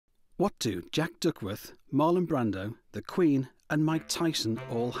What do Jack Duckworth, Marlon Brando, the Queen and Mike Tyson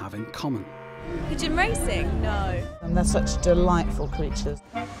all have in common? Pigeon racing? No. And they're such delightful creatures.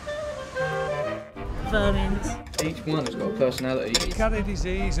 Vermins. Each one has got a personality. They carry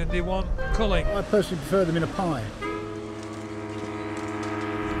disease and they want culling. I personally prefer them in a pie.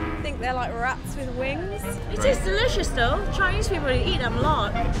 I think they're like rats with wings. It is delicious though. Chinese people eat them a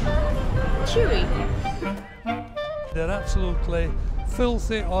lot. Chewy. They're absolutely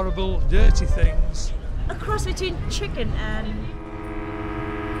filthy, horrible, dirty things. A cross between chicken and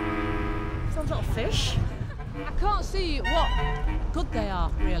some sort of fish. I can't see what good they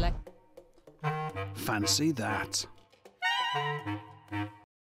are, really. Fancy that.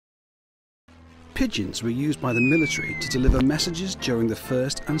 Pigeons were used by the military to deliver messages during the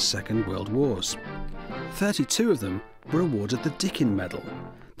First and Second World Wars. 32 of them were awarded the Dickin Medal,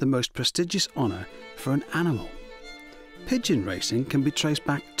 the most prestigious honour for an animal. Pigeon racing can be traced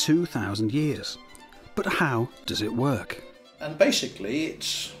back 2,000 years. But how does it work? And basically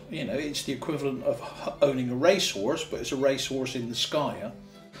it's the equivalent of owning a racehorse, but it's a racehorse in the sky.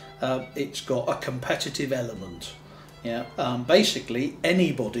 It's got a competitive element. Basically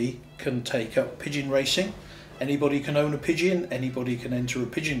anybody can take up pigeon racing, anybody can own a pigeon, anybody can enter a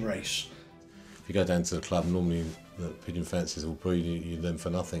pigeon race. If you go down to the club, normally the pigeon fanciers will breed you them for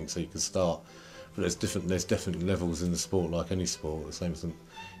nothing, so you can start. But there's different levels in the sport, like any sport. The same as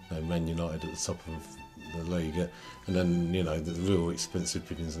Man United at the top of the league, and then the real expensive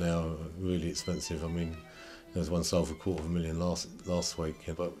pigeons now are really expensive. I mean, there's one sold for $250,000 last week,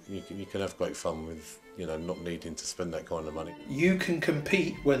 but you can have great fun with not needing to spend that kind of money. You can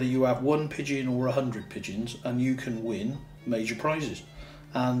compete whether you have 1 pigeon or 100 pigeons, and you can win major prizes,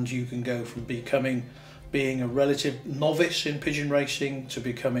 and you can go from being a relative novice in pigeon racing to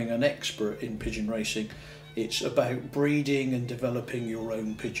becoming an expert in pigeon racing. It's about breeding and developing your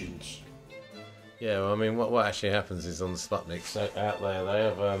own pigeons. Yeah, well, I mean, what actually happens is on the Sputniks out there, they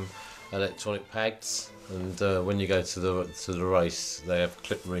have electronic pads, and when you go to the race, they have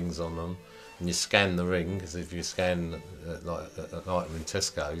clip rings on them, and you scan the ring, because if you scan like an item in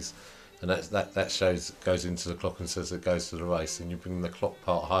Tesco's, and that goes into the clock and says it goes to the race, and you bring the clock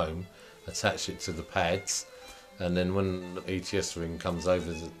part home, attach it to the pads, and then when the ETS ring comes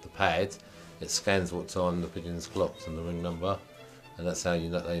over the pad, it scans what time the pigeon's clocked and the ring number, and that's how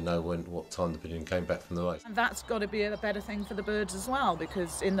they know what time the pigeon came back from the race. And that's got to be a better thing for the birds as well,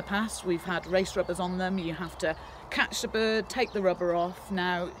 because in the past we've had race rubbers on them. You have to catch the bird, take the rubber off.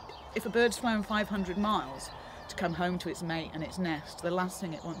 Now, if a bird's flown 500 miles to come home to its mate and its nest, the last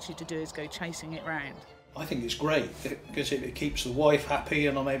thing it wants you to do is go chasing it round. I think it's great because it keeps the wife happy,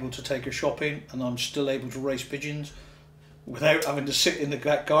 and I'm able to take her shopping, and I'm still able to race pigeons without having to sit in the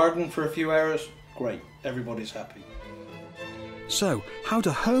back garden for a few hours. Great, everybody's happy. So, how do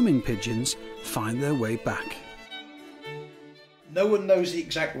homing pigeons find their way back? No one knows the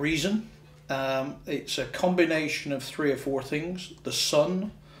exact reason. It's a combination of 3 or 4 things: the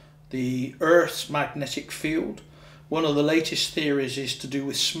sun, the Earth's magnetic field. One of the latest theories is to do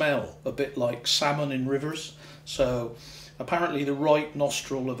with smell, a bit like salmon in rivers. So apparently the right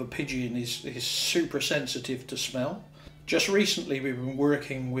nostril of a pigeon is super sensitive to smell. Just recently we've been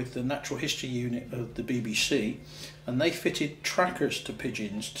working with the Natural History Unit of the BBC, and they fitted trackers to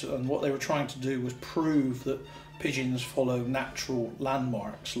pigeons, and what they were trying to do was prove that pigeons follow natural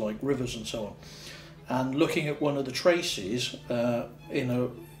landmarks like rivers and so on. And looking at one of the traces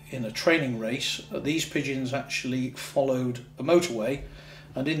in a training race, these pigeons actually followed a motorway,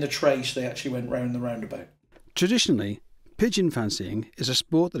 and in the trace they actually went round the roundabout. Traditionally, pigeon fancying is a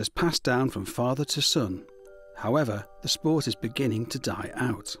sport that is passed down from father to son. However, the sport is beginning to die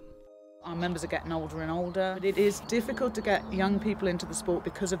out. Our members are getting older and older. It is difficult to get young people into the sport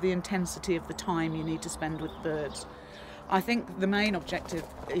because of the intensity of the time you need to spend with birds. I think the main objective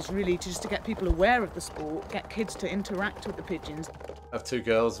is really just to get people aware of the sport, get kids to interact with the pigeons. I have 2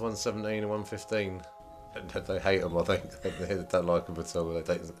 girls, one's 17 and one 15. They hate them, I think. They don't like them at all.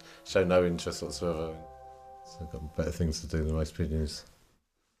 They show no interest whatsoever. So they've got better things to do than race pigeons.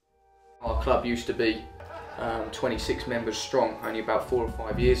 Our club used to be 26 members strong only about 4 or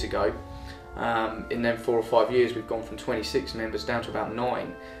 5 years ago. In them 4 or 5 years we've gone from 26 members down to about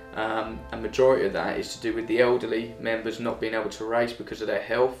 9. A majority of that is to do with the elderly members not being able to race because of their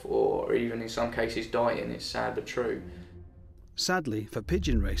health, or even in some cases dying. It's sad but true. Sadly, for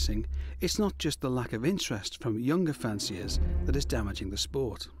pigeon racing, it's not just the lack of interest from younger fanciers that is damaging the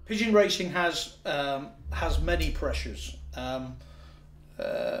sport. Pigeon racing has many pressures.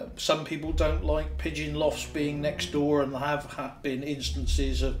 Some people don't like pigeon lofts being next door, and there have been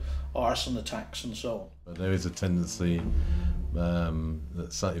instances of arson attacks and so on. But there is a tendency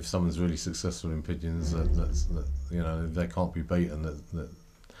that if someone's really successful in pigeons, that you know, they can't be beaten. That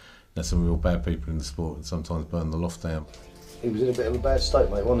there's some real bad people in the sport and sometimes burn the loft down. He was in a bit of a bad state,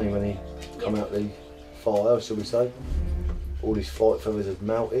 mate, wasn't he, when he come out the fire, shall we say? All his flight feathers had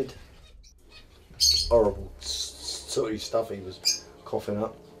melted. Horrible, sooty stuff he was coughing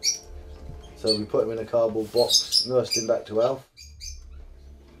up. So we put him in a cardboard box, nursed him back to health.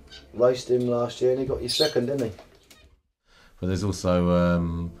 Raced him last year and he got his second, didn't he? But there's also a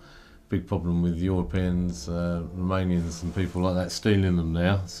big problem with Europeans, Romanians and people like that stealing them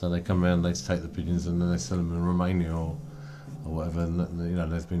now. So they come around, they take the pigeons and then they sell them in Romania or whatever. And, you know,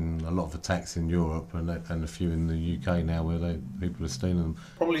 there's been a lot of attacks in Europe and a few in the UK now where people are stealing them.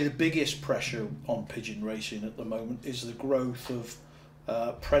 Probably the biggest pressure on pigeon racing at the moment is the growth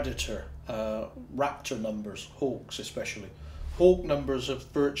of predator, raptor numbers, hawks especially. Hawk numbers have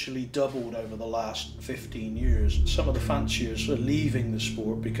virtually doubled over the last 15 years. Some of the fanciers are leaving the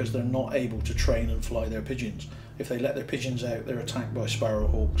sport because they're not able to train and fly their pigeons. If they let their pigeons out, they're attacked by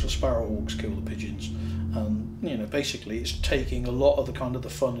sparrowhawks. The sparrowhawks kill the pigeons. And, you know, basically it's taking a lot of the kind of the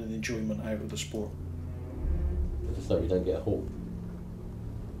fun and enjoyment out of the sport. So you don't get a hawk.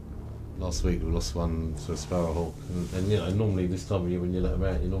 Last week we lost one to a sparrowhawk, and you know, normally this time of year when you let them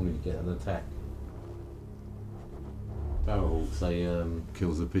out, you normally get an attack. Sparrowhawks, they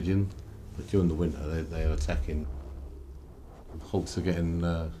kills a pigeon, but during the winter they're attacking. Hawks are getting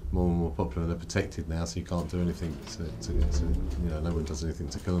more and more popular. They're protected now, so you can't do anything to you know, no one does anything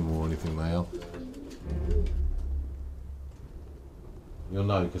to kill them or anything. They are. You'll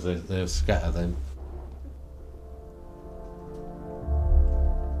know because they'll scatter then.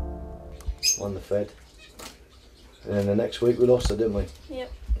 Won the Fed. And then the next week we lost her, didn't we?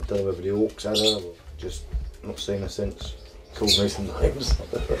 Yep. I don't know whether the Hawks had her or just not seen her since. Called me some names.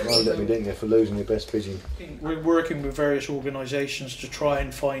 Moaned at me, didn't you, for losing your best pigeon. We're working with various organisations to try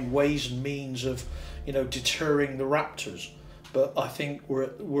and find ways and means of, you know, deterring the raptors. But I think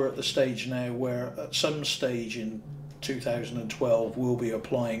we're at the stage now where at some stage in 2012 we'll be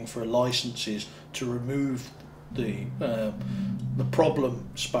applying for licences to remove the problem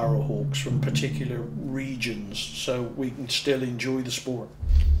sparrowhawks from particular regions so we can still enjoy the sport.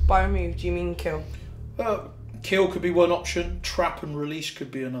 By remove, do you mean kill? Kill could be one option, trap and release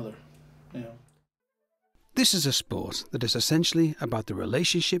could be another. Yeah. This is a sport that is essentially about the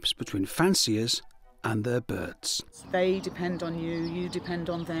relationships between fanciers and their birds. They depend on you, you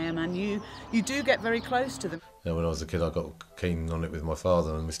depend on them, and you do get very close to them. Yeah, when I was a kid I got keen on it with my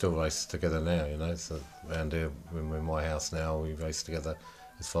father and we still race together now, you know. So around here, when we're in my house now, we race together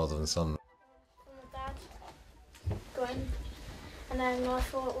as father and son. Dad going, and then I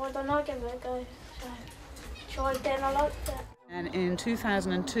thought, why don't I give it a go? So tried it and I liked it. And in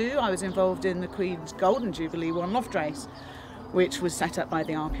 2002 I was involved in the Queen's Golden Jubilee One Loft race, which was set up by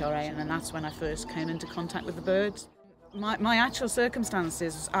the RPRA, and that's when I first came into contact with the birds. My actual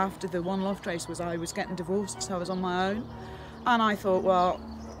circumstances after the One Loft race was I was getting divorced, so I was on my own. And I thought, well,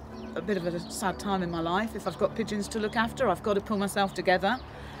 a bit of a sad time in my life. If I've got pigeons to look after, I've got to pull myself together.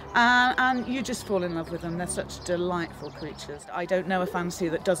 And you just fall in love with them. They're such delightful creatures. I don't know a fancier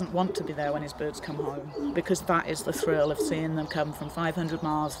that doesn't want to be there when his birds come home, because that is the thrill of seeing them come from 500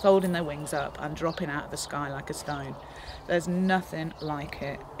 miles, folding their wings up and dropping out of the sky like a stone. There's nothing like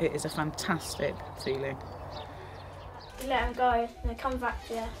it. It is a fantastic feeling. You let them go and they come back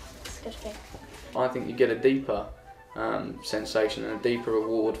to you. It's a good thing. I think you get a deeper sensation and a deeper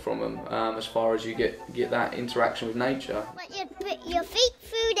reward from them as far as you get that interaction with nature. But you put your feet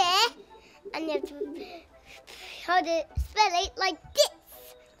through there and you have to hold it, spell it like this,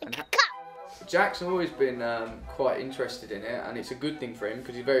 like a cup. Jack's always been quite interested in it, and it's a good thing for him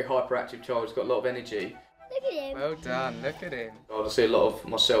because he's a very hyperactive child. He's got a lot of energy. Look at him. Well done, look at him. I see a lot of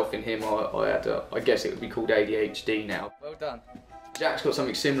myself in him. I guess it would be called ADHD now. Well done. Jack's got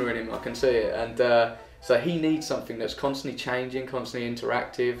something similar in him, I can see it, and so he needs something that's constantly changing, constantly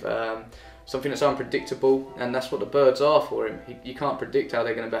interactive, something that's unpredictable, and that's what the birds are for him. You can't predict how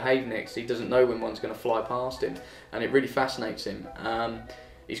they're going to behave next. He doesn't know when one's going to fly past him, and it really fascinates him.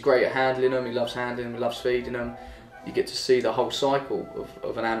 He's great at handling them, he loves handling them, he loves feeding them. You get to see the whole cycle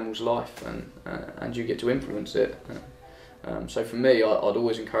of an animal's life, and you get to influence it. So for me, I'd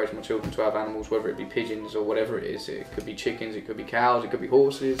always encourage my children to have animals, whether it be pigeons or whatever it is. It could be chickens, it could be cows, it could be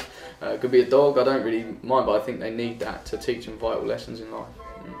horses, it could be a dog. I don't really mind, but I think they need that to teach them vital lessons in life.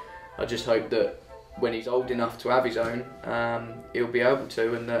 I just hope that when he's old enough to have his own, he'll be able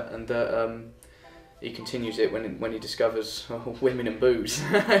to, and that he continues it when he discovers women and booze,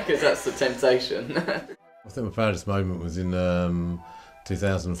 because that's the temptation. I think my proudest moment was in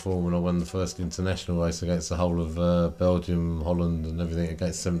 2004 when I won the first international race against the whole of Belgium, Holland and everything,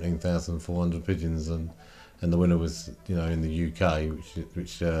 against 17,400 pigeons, and the winner was, you know, in the UK,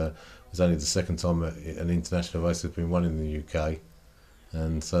 which was only the second time an international race has been won in the UK,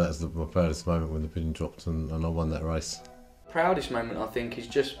 and so that's my proudest moment when the pigeon dropped and I won that race. Proudest moment, I think, is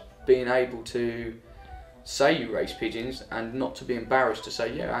just being able to say you race pigeons and not to be embarrassed to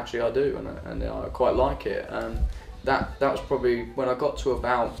say, yeah, actually I do, and I quite like it. That was probably when I got to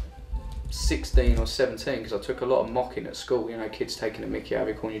about 16 or 17, because I took a lot of mocking at school, you know, kids taking a mickey out of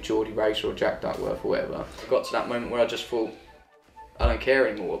you, calling you Geordie Racer or Jack Duckworth or whatever. I got to that moment where I just thought, I don't care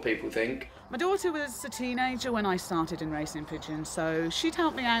anymore what people think. My daughter was a teenager when I started in racing pigeons, so she'd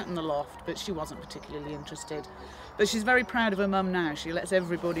help me out in the loft, but she wasn't particularly interested. But she's very proud of her mum now. She lets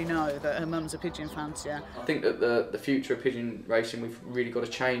everybody know that her mum's a pigeon fancier. I think that the future of pigeon racing, we've really got to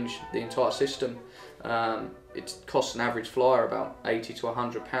change the entire system. It costs an average flyer about £80 to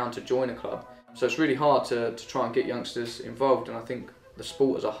 £100 to join a club. So it's really hard to try and get youngsters involved, and I think the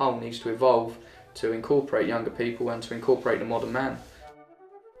sport as a whole needs to evolve to incorporate younger people and to incorporate the modern man.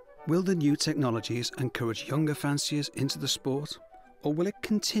 Will the new technologies encourage younger fanciers into the sport, or will it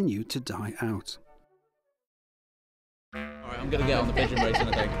continue to die out? Alright, I'm going to get on the pigeon racing,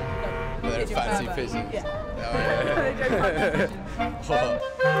 I think. They're fancy pigeons. Yeah.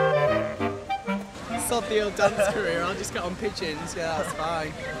 Sod the old dance career, I'll just get on pigeons, yeah, that's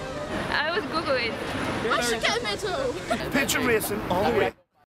fine. I would Google it. I should get a medal. Pigeon racing all the way.